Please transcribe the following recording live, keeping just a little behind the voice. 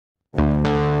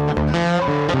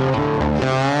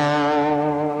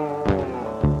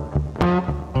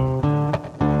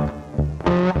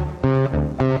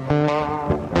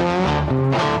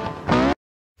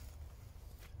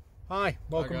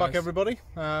back, everybody.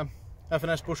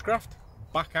 F&S Bushcraft,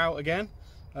 back out again.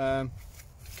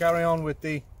 Carry on with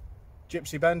the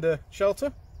Gypsy Bender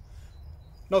shelter.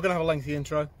 Not going to have a lengthy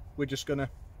intro, we're just going to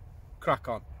crack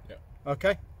on. Yeah.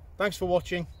 Okay, thanks for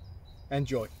watching,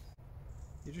 enjoy.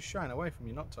 You're just shying away from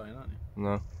your knot tying, aren't you?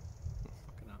 No.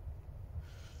 Fucking hell.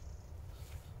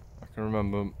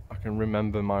 I can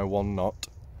remember my one knot.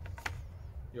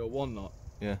 Your one knot?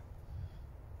 Yeah.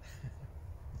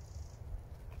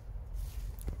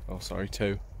 Oh, sorry,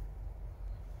 two.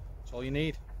 That's all you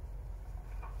need.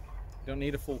 You don't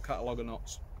need a full catalogue of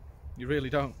knots. You really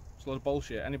don't. It's a lot of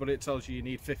bullshit. Anybody that tells you you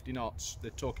need 50 knots,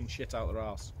 they're talking shit out their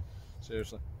arse.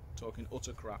 Seriously. Talking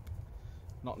utter crap.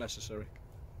 Not necessary.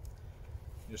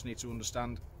 You just need to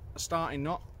understand a starting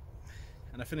knot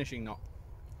and a finishing knot.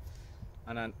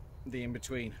 And then the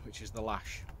in-between, which is the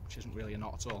lash, which isn't really a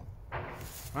knot at all.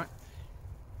 Right?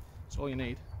 That's all you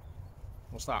need.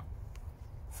 What's that?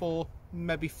 4,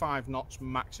 maybe 5 knots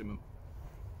maximum.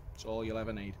 That's all you'll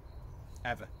ever need.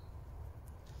 Ever.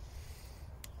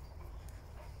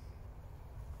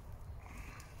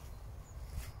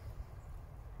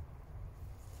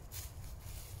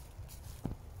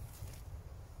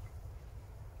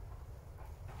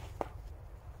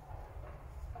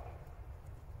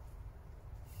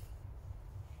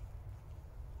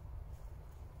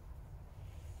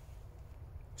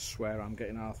 I swear I'm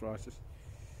getting arthritis.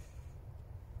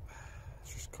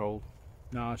 It's just cold.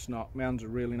 No, it's not. My hands are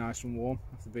really nice and warm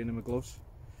after being in my gloves.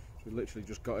 So we literally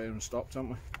just got here and stopped,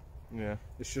 haven't we? Yeah.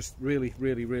 It's just really,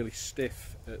 really, really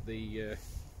stiff at the, you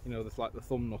know, like the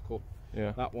thumb knuckle.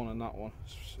 Yeah. That one and that one.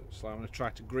 It's like when I try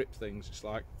to grip things, it's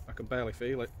like I can barely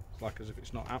feel it. It's like as if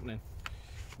it's not happening.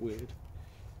 It's weird.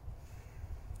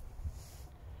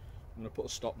 I'm going to put a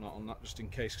stop knot on that just in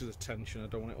case, because of tension. I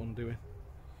don't want it undoing.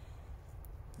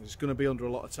 It's going to be under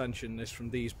a lot of tension, this, from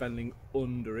these bending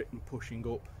under it and pushing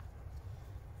up.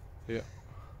 Yeah.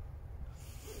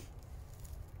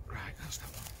 Right, that's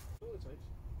that one. All it takes.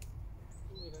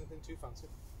 Don't need anything too fancy.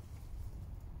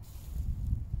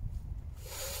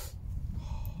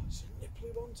 Oh, it's a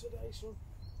nipply one today, son.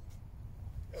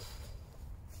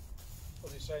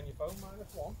 What does it say in your phone?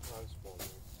 -1?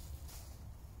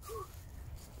 -1.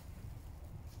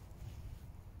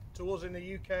 To us in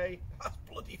the UK, that's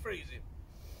bloody freezing.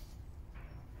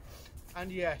 And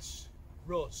yes,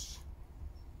 Russ,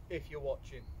 if you're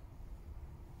watching.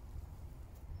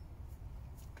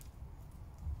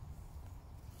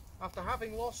 After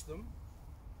having lost them,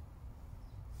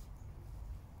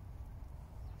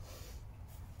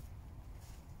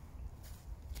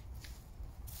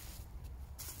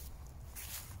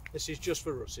 this is just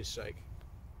for Russ's sake.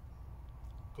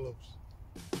 Gloves.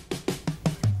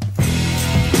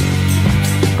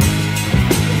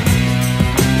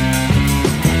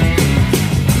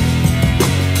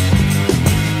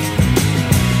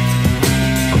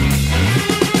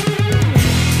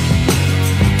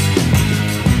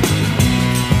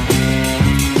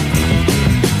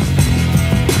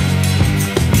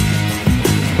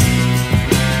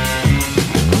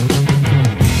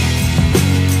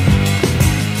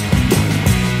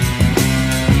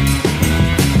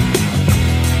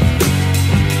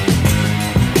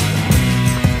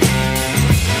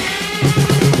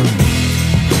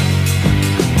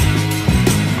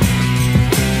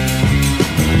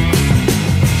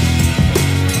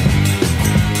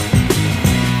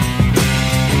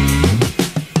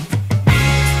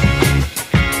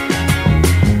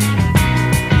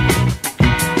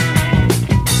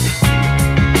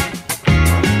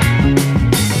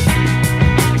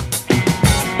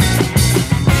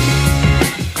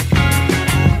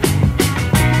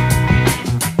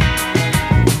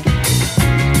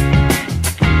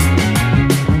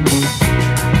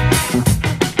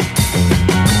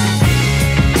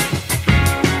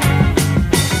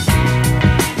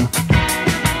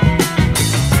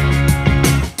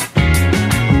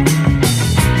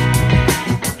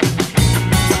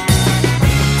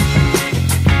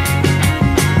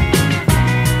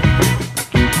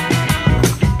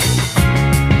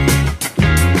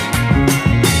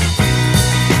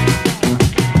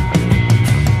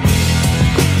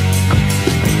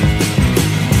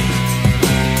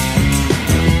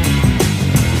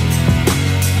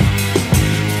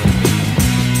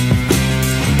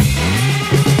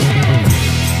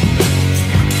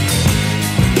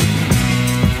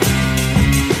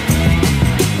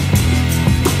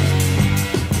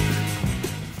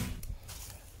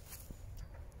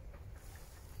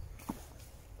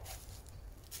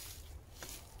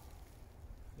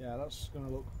 Yeah, that's going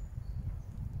to look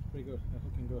pretty good. That's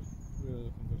looking good. Really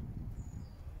looking good.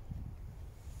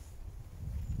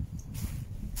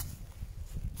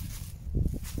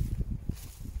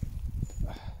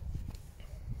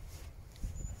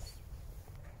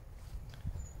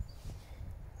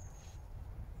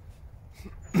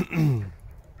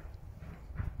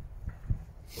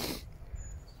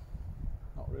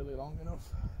 Not really long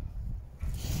enough.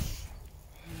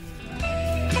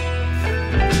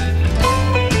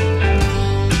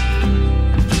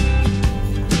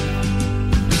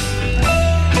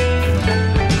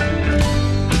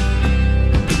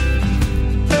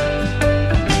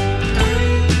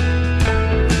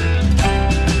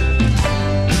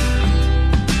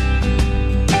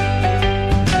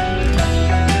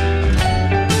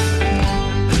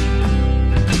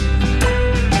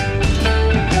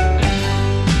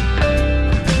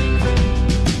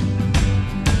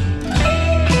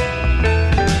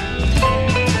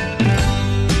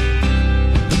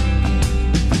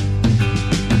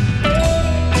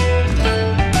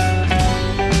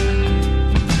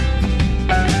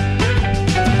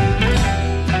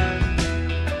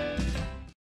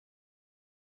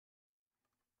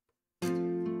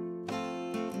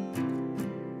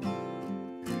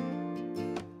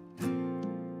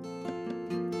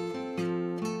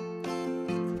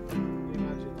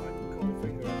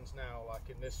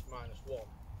 This -1.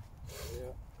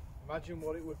 Yeah. Imagine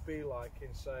what it would be like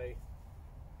in, say,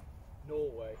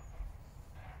 Norway,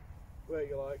 where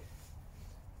you're like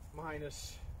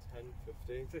minus 10,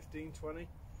 15. 15, 20.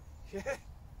 Yeah,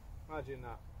 imagine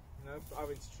that. You know,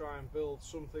 having to try and build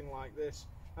something like this,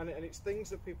 and it's things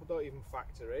that people don't even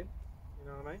factor in. You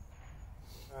know what I mean?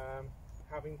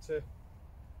 Having to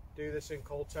do this in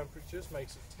cold temperatures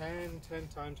makes it 10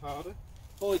 times harder.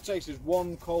 All it takes is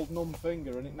one cold numb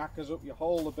finger and it knackers up your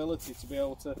whole ability to be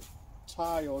able to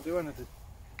tie or do anything.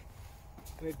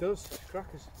 And it does, it's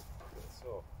crackers.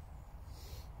 So.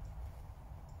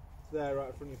 There, right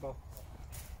in front of you, pal.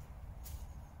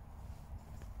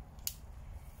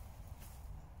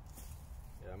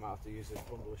 Yeah, I might have to use this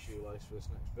bundle of shoelace for this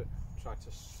next bit. Try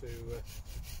to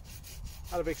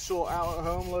had a big sort out at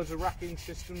home, loads of racking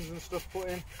systems and stuff put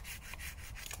in.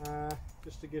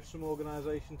 Just to give some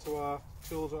organisation to our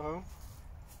tools at home.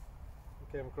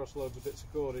 We came across loads of bits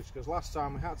of cordage because last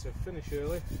time we had to finish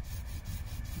early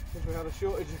because we had a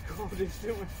shortage of cordage,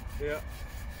 didn't we? Yeah.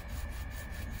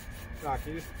 Right,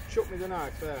 can you just chuck me the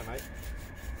knife there, mate?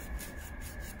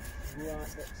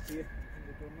 Right next to you.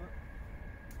 We've done that.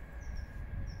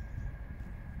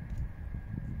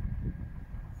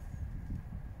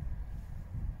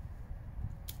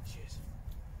 Cheers.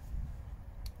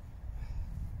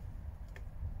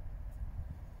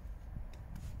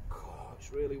 God,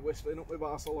 it's really whistling up with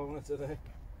Barcelona today.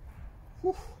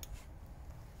 Whew.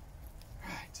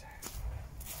 Right.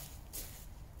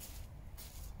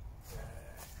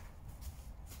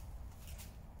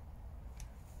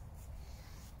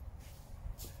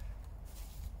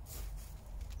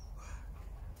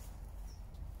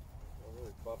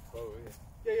 Bad photo,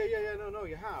 Yeah, no,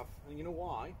 you have. And you know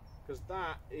why? Because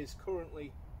that is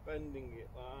currently bending it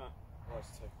like that.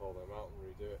 Let's take all them out and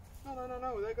redo it. No,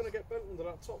 they're going to get bent under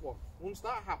that top one. Once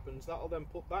that happens, that'll then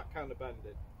put that kind of bend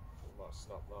in. We might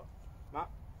snap that. Matt,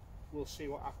 we'll see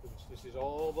what happens. This is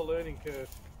all the learning curve,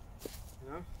 you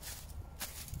know?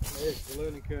 It is the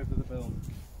learning curve of the build.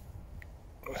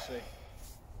 We'll see.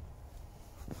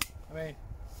 I mean,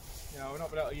 you know, we're not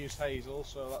been able to use hazel,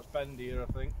 so that's bendier, I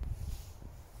think.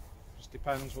 Just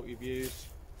depends what you've used.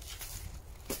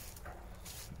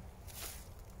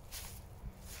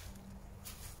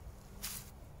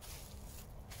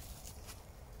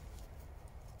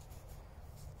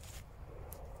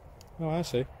 Oh, I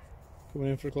see. Coming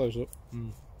in for a close-up.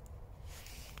 Mm.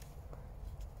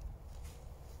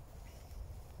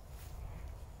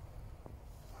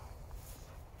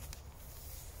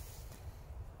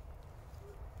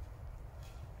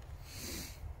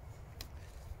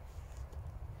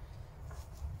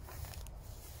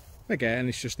 Again,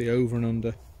 it's just the over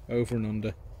and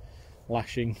under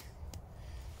lashing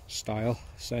style.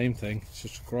 Same thing, it's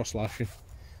just cross lashing,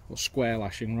 or square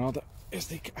lashing rather, is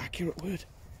the accurate word.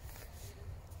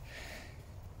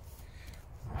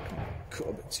 Cut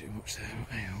a bit too much there,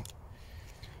 but hey,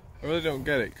 I really don't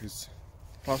get it because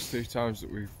the past 2 times that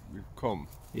we've come,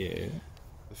 yeah.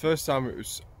 the first time it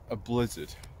was a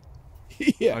blizzard,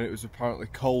 Yeah. and it was apparently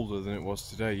colder than it was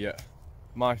today. Yet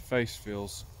my face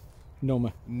feels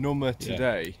number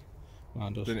today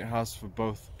than it has for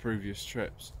both previous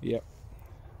trips. Yep.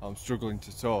 I'm struggling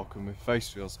to talk and my face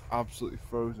feels absolutely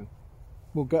frozen.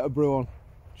 We'll get a brew on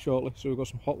shortly, so we've got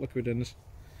some hot liquid in us.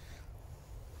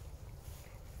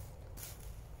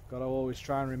 Got to always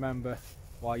try and remember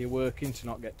while you're working to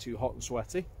not get too hot and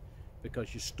sweaty,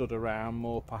 because you stood around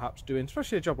more perhaps doing,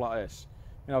 especially a job like this.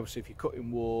 I mean, obviously if you're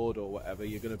cutting wood or whatever,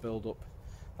 you're going to build up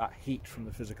that heat from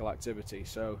the physical activity,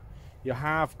 so you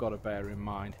have got to bear in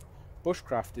mind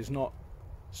bushcraft is not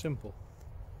simple.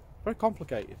 Very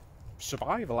complicated.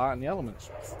 Survival out in the elements.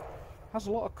 Has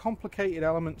a lot of complicated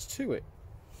elements to it.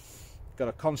 You've got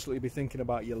to constantly be thinking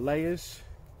about your layers,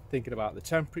 thinking about the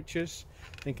temperatures,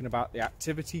 thinking about the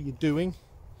activity you're doing,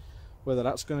 whether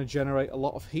that's going to generate a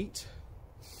lot of heat,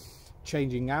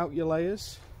 changing out your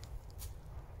layers,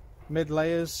 mid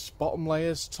layers, bottom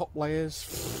layers, top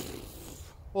layers,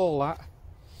 all that.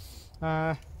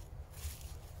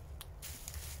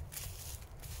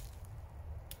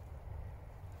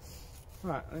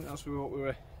 Right, I think that's what we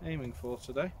were aiming for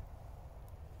today.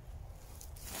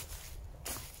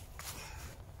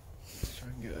 Let's try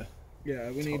and get a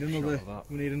we need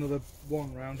another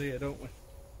one round here, don't we?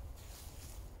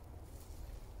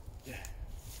 Yeah.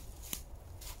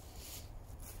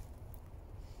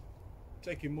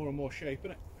 Taking more and more shape,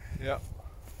 isn't it? Yeah.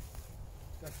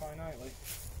 Definitely.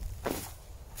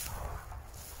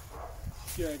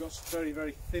 Yeah, I've got some very,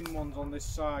 very thin ones on this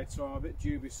side, so I'm a bit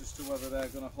dubious as to whether they're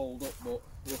going to hold up, but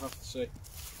we'll have to see.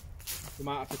 We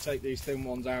might have to take these thin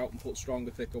ones out and put stronger,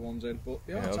 thicker ones in, but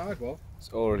yeah, it's tied well. It's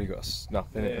already got a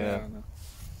snap in it. Yeah, I know.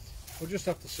 We'll just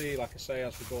have to see, like I say,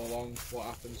 as we go along, what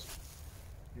happens,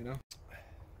 you know.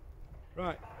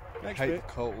 Right, next I hate bit.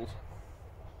 the cold.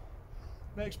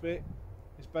 Next bit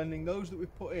is bending those that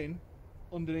we've put in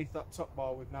underneath that top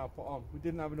bar we've now put on. We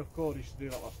didn't have enough cordage to do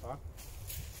that last time.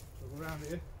 So we're around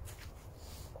here.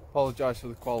 Apologise for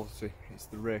the quality. It's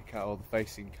the rear cat or the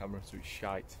facing camera, so it's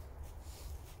shite.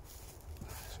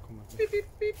 Beep, beep,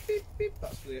 beep, beep, beep.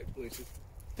 That's the exclusive.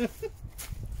 Right,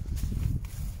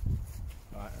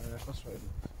 that's right.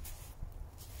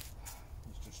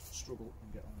 Let's just struggle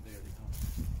and get on the dairy now.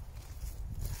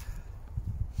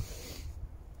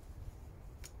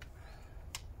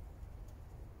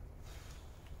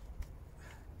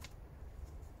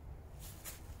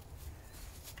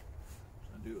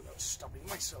 Trying to do it without stabbing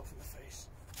myself in the face.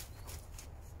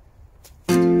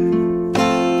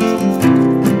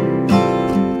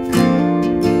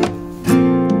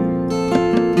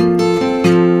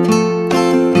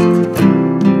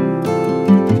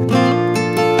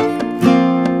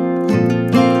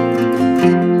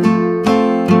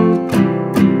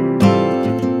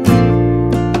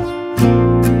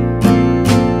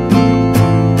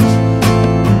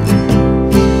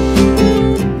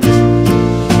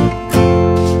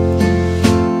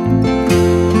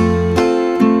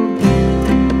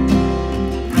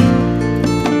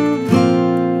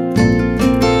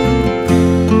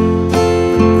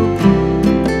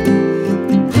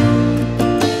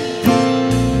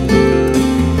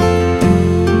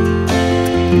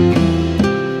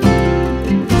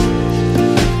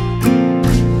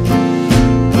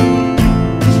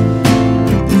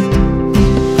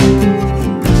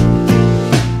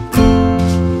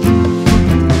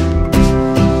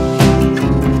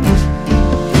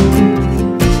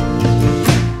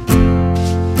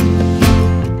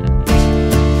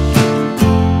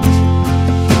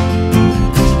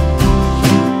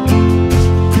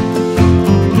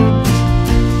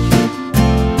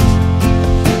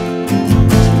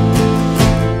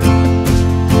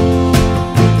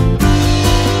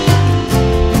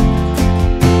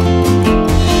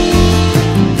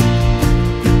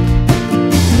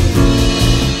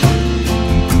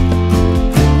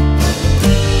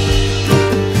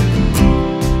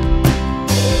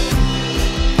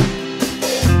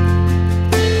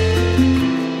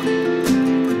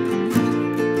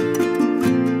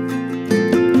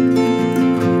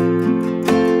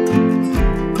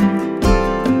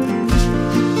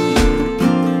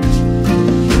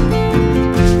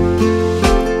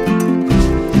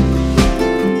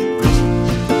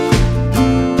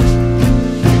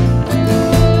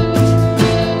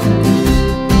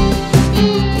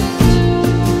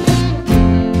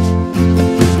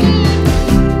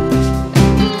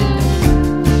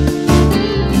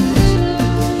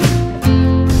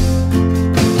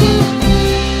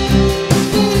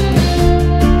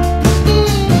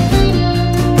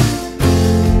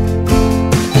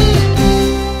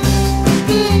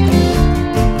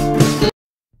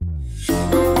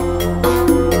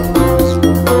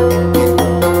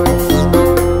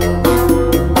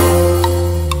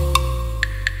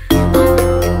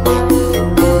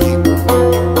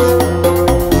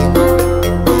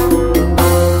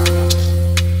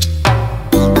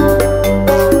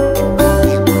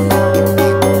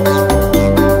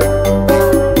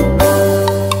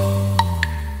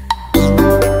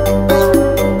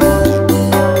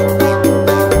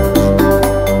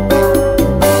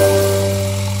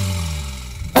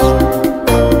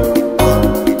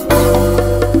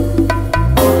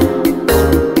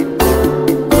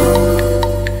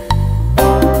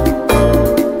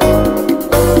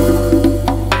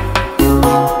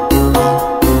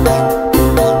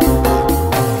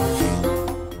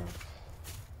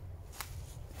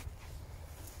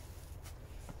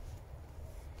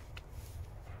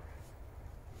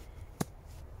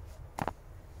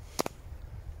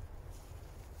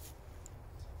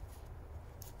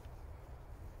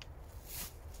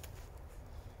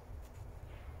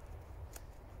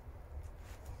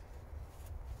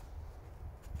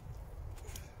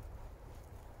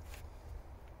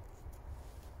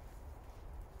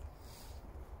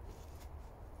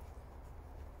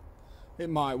 It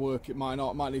might work, it might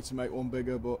not. Might need to make one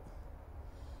bigger, but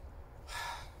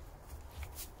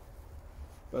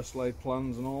best laid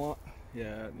plans and all that.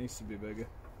 Yeah, it needs to be bigger.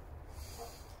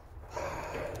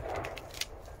 I'll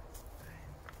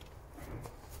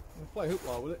play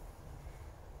hoopla with it.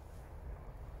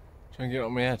 Try and get it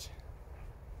on my head.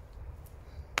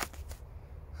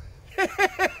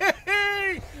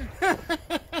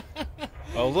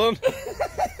 Well done.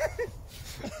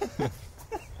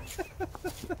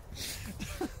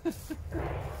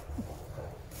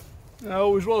 I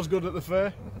always was good at the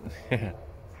fair. Yeah.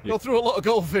 Go through a lot of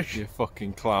goldfish. You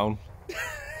fucking clown.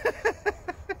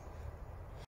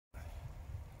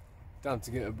 Down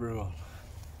to get a brew on.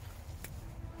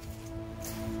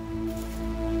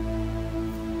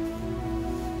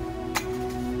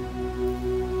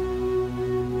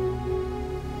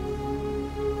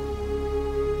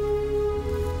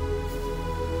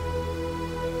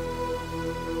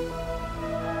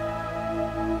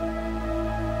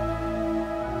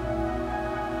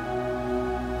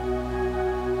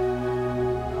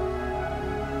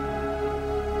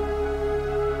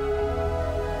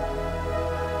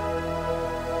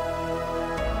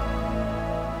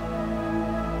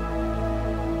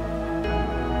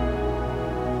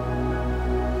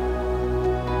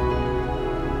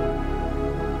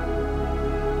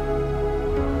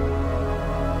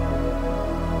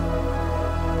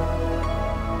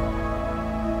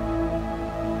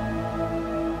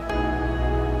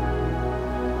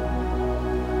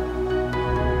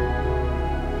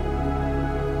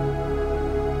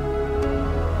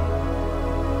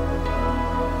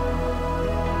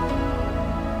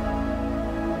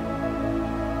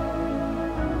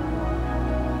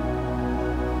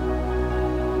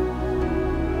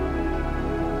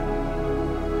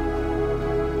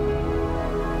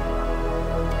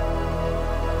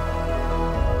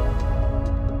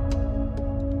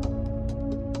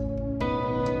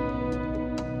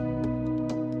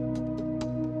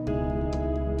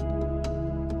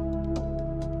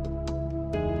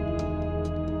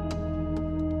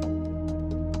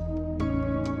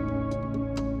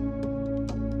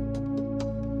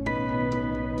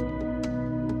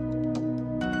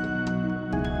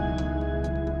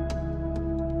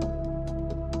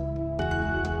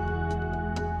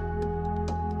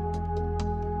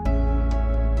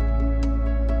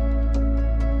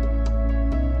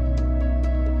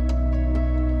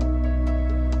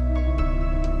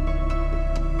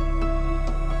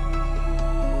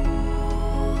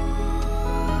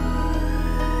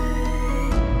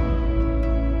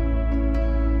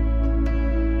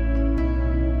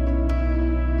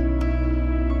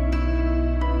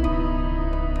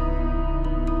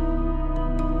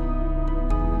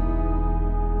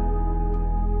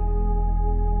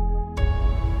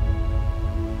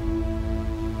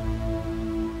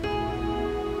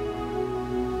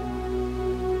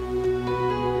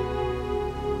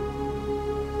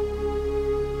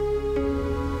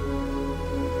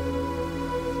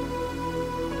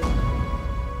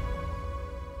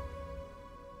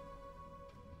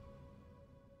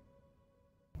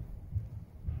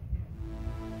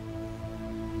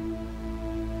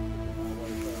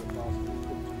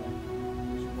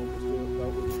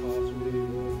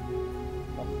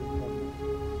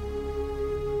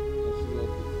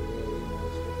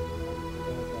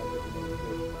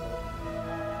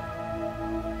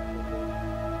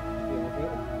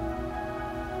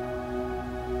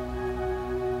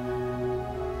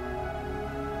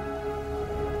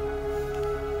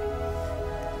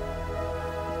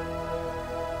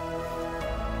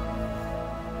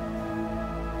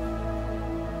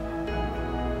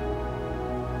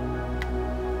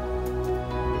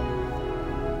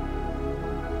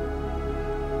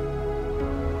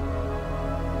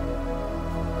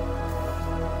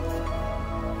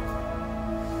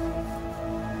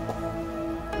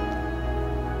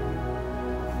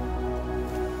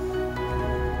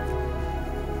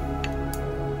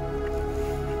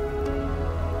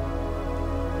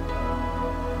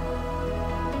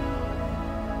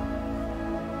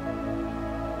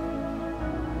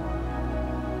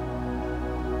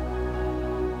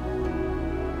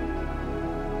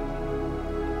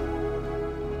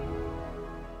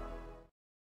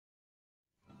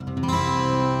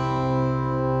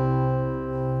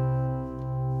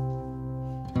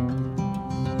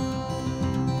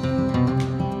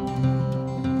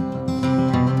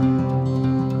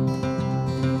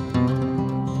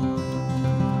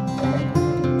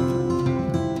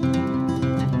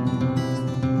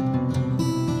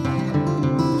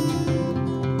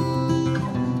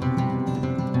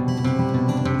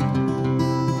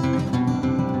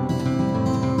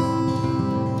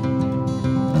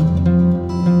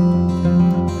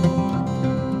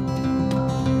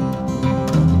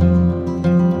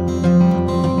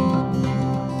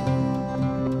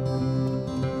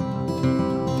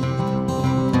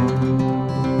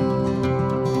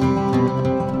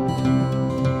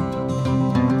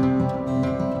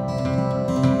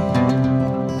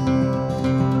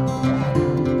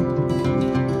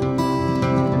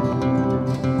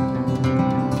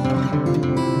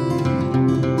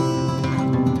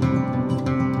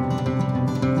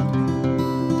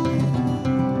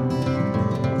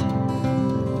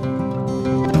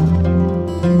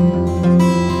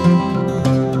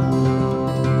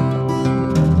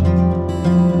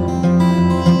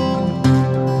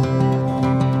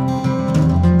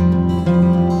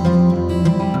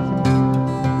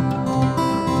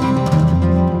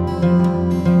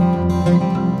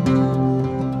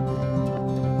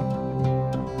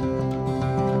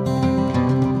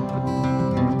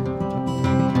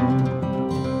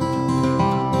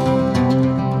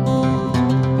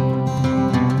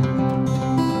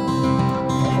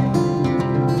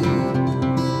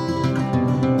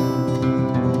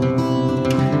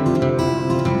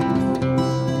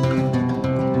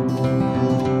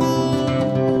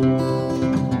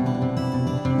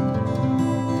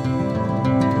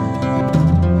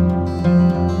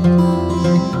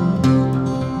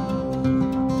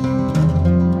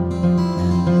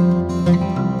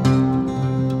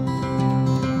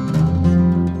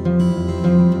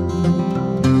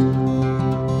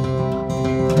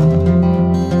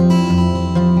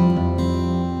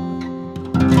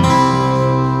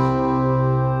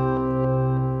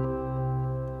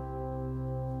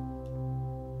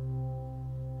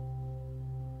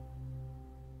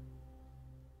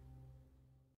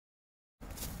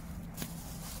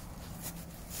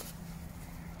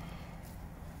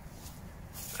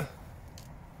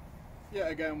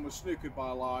 yet again, we're snookered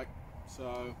by light,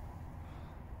 so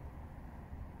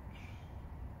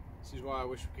this is why I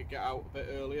wish we could get out a bit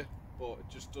earlier, but it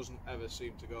just doesn't ever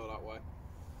seem to go that way.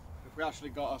 If we actually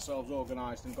got ourselves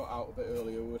organised and got out a bit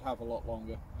earlier, we would have a lot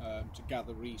longer to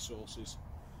gather resources.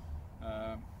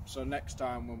 So next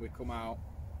time when we come out,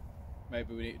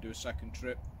 maybe we need to do a second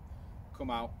trip, come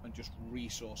out and just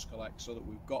resource collect so that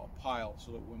we've got a pile,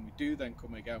 so that when we do then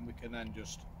come again, we can then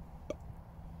just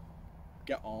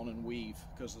get on and weave,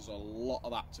 because there's a lot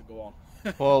of that to go on.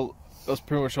 Well, that's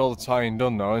pretty much all the tying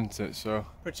done now, isn't it? So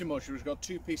pretty much, we've got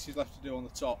 2 pieces left to do on the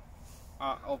top.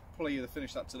 I'll probably either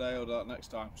finish that today or do that next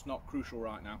time. It's not crucial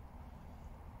right now,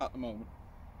 at the moment.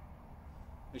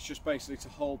 It's just basically to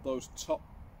hold those top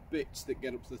bits that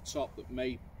get up to the top that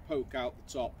may poke out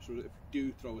the top, so that if we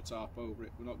do throw a tarp over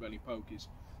it, we're not got any pokies.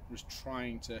 I'm just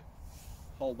trying to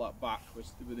hold that back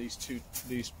with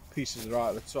these pieces right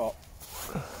at the top.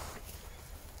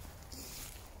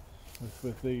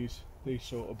 With these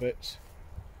sort of bits,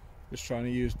 just trying to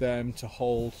use them to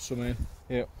hold some in.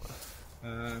 Yep.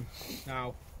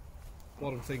 Now,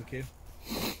 what I'm thinking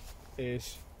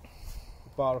is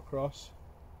a bar across,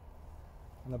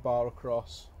 and a bar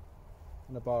across,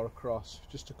 and a bar across,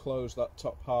 just to close that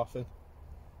top half in.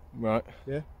 Right.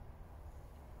 Yeah.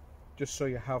 Just so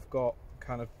you have got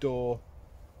kind of door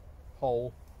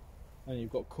hole, and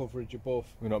you've got coverage above.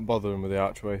 We're not bothering with the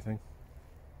archway thing.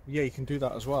 Yeah, you can do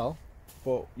that as well,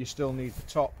 but you still need the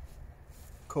top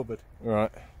covered.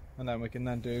 Right. And then we can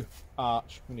then do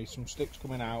arch. We need some sticks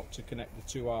coming out to connect the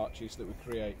 2 arches that we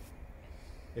create.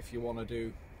 If you want to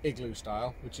do igloo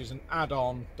style, which is an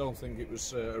add-on, don't think it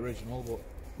was original, but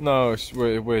no,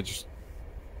 we're just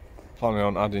planning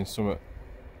on adding something.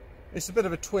 It's a bit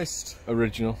of a twist.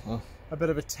 Original. Huh? A bit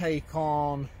of a take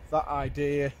on that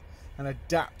idea and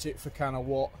adapt it for kind of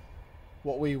what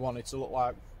we want it to look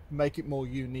like. Make it more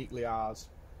uniquely ours.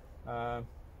 So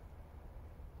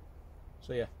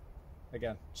yeah.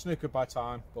 Again, snookered by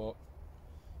time, but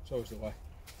it's always the way.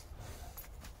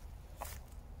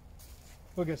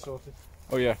 We'll get sorted.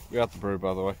 Oh yeah, we had the brew,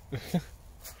 by the way.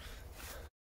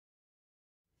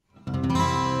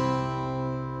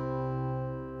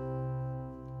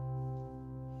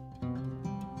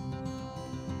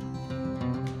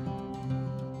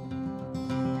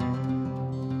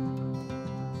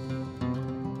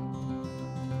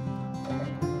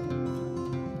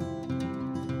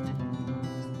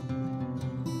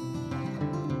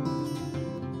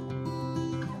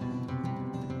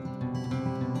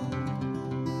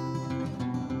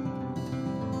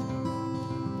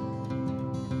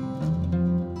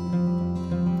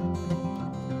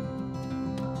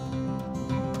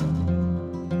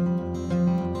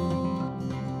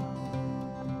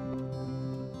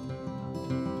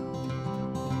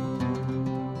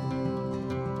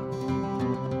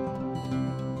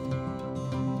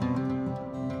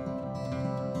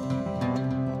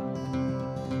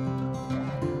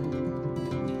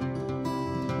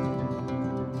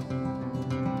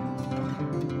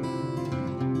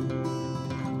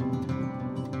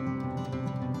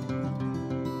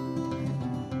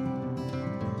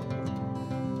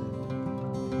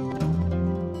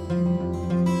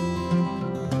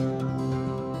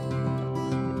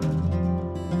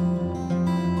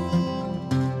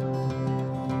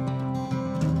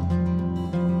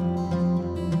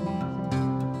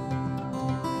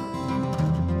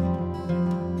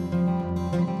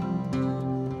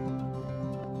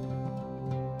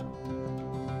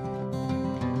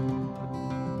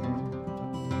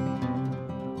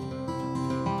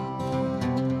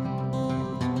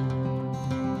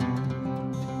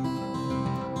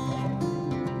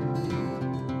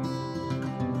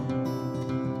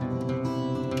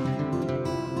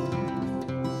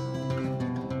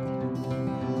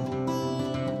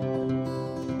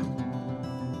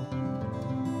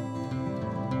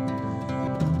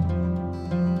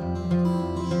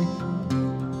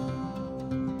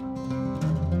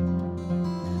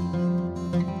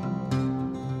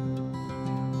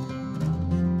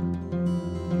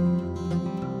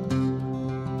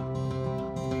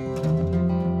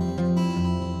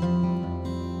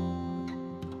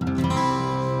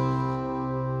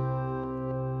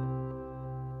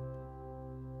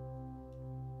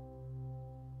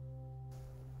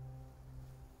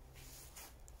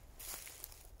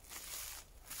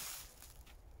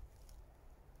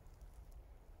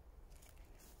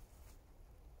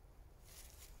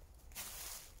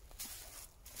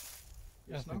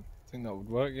 Yes, I think that would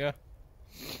work, yeah.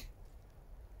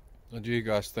 What do you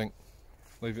guys think?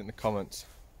 Leave it in the comments.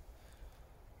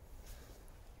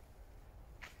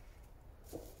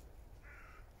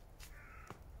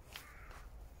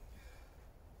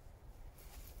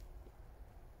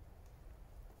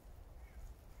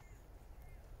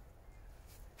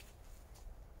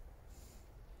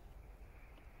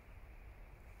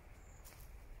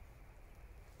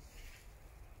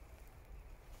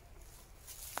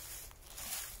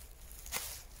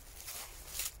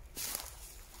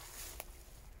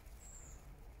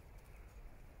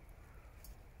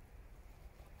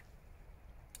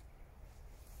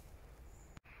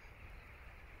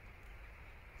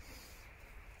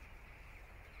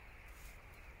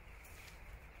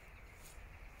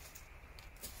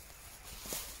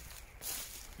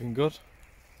 Been good.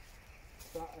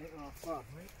 That ain't half bad,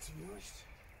 mate, to be honest.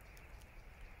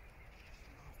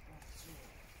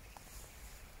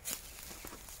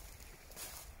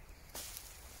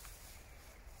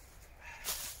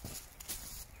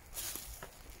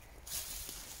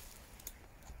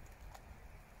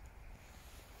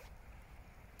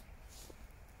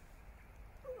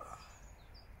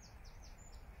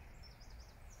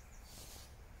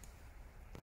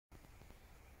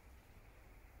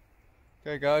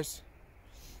 Okay guys,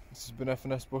 this has been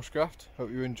F&S Bushcraft.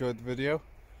 Hope you enjoyed the video.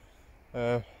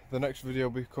 The next video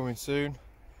will be coming soon.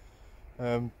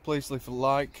 Please leave a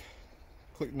like,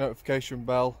 click the notification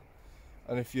bell,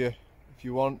 and if you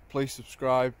want, please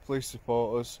subscribe, please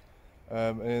support us.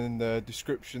 And in the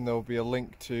description there will be a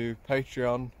link to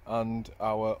Patreon and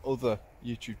our other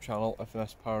YouTube channel,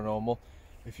 F&S Paranormal.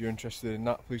 If you're interested in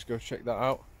that, please go check that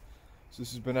out. So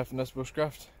this has been F&S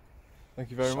Bushcraft.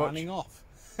 Thank you very much. Signing off.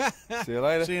 See you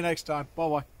later. See you next time.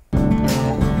 Bye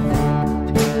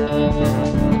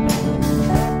bye.